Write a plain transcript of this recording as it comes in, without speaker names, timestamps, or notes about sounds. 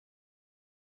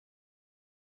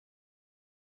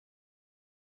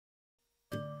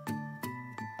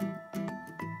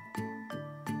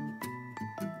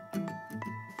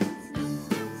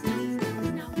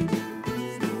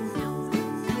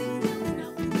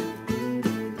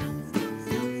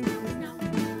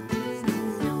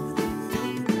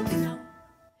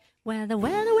Well, the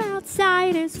weather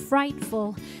outside is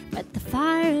frightful, but the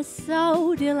fire is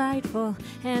so delightful.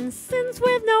 And since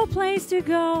we've no place to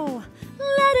go,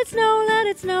 let it snow, let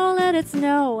it snow, let it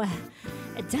snow.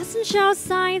 It doesn't show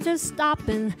signs of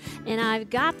stopping, and I've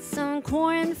got some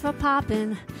corn for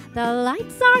popping. The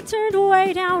lights are turned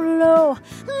way down low.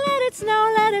 Let it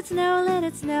snow, let it snow, let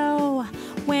it snow.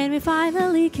 When we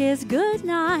finally kiss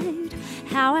goodnight,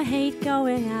 how I hate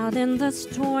going out in the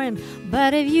storm.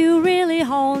 But if you really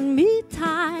hold me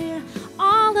tight,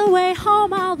 all the way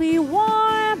home I'll be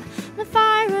warm. The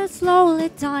fire is slowly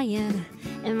dying,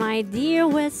 and my dear,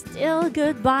 we're still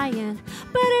goodbying.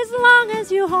 But as long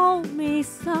as you hold me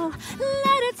so,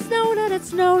 let it snow, let it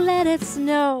snow, let it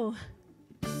snow.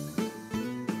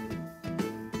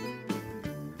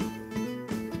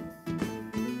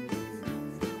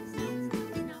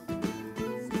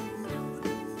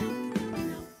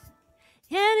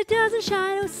 And it doesn't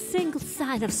shine a single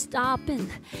sign of stopping,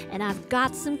 and I've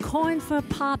got some corn for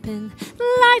popping. The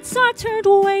lights are turned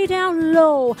way down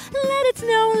low. Let it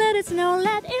snow, let it snow,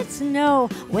 let it snow.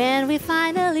 When we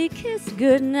finally kiss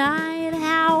goodnight,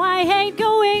 how I hate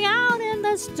going out in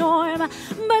the storm. But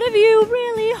if you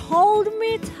really hold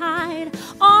me tight,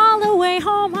 all the way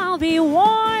home I'll be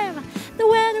warm. The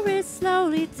weather is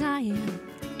slowly dying,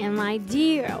 and my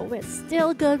dear, we're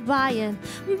still goodbying.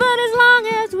 But as long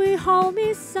as we hold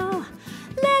me so,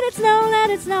 let it snow, let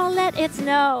it snow, let it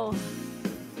snow.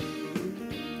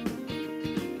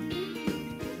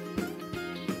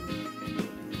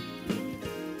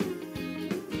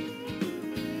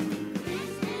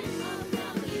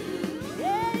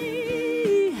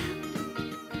 Hey.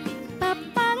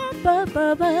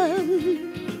 Ba-ba-da-ba-ba-ba.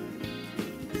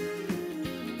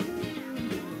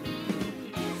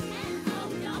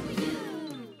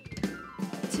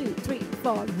 2, 3,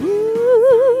 4. Woo!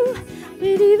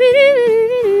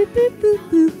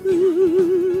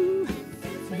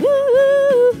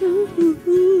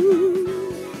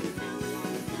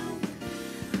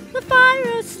 The fire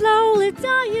is slowly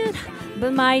dying,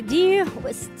 but my dear,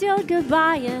 we're still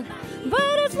goodbying.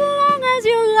 But as long as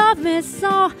you love me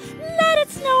so, let it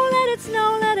snow, let it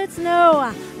snow, let it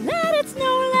snow. Let it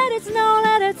snow, let it snow,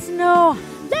 let it snow.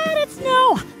 Let it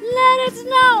snow, let it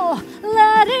snow,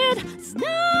 let it snow.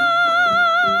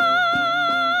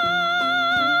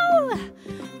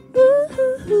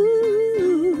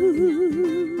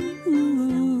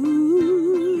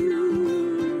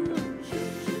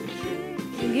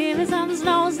 Give me some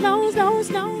snow, snow, snow,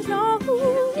 snow, snow.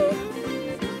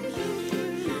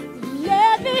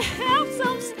 Let me have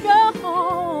some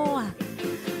snow.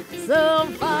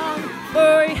 Some fun,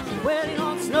 furry, waiting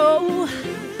on snow.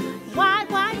 White,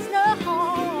 white snow.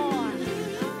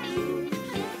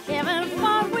 Having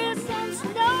fun with some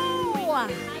snow.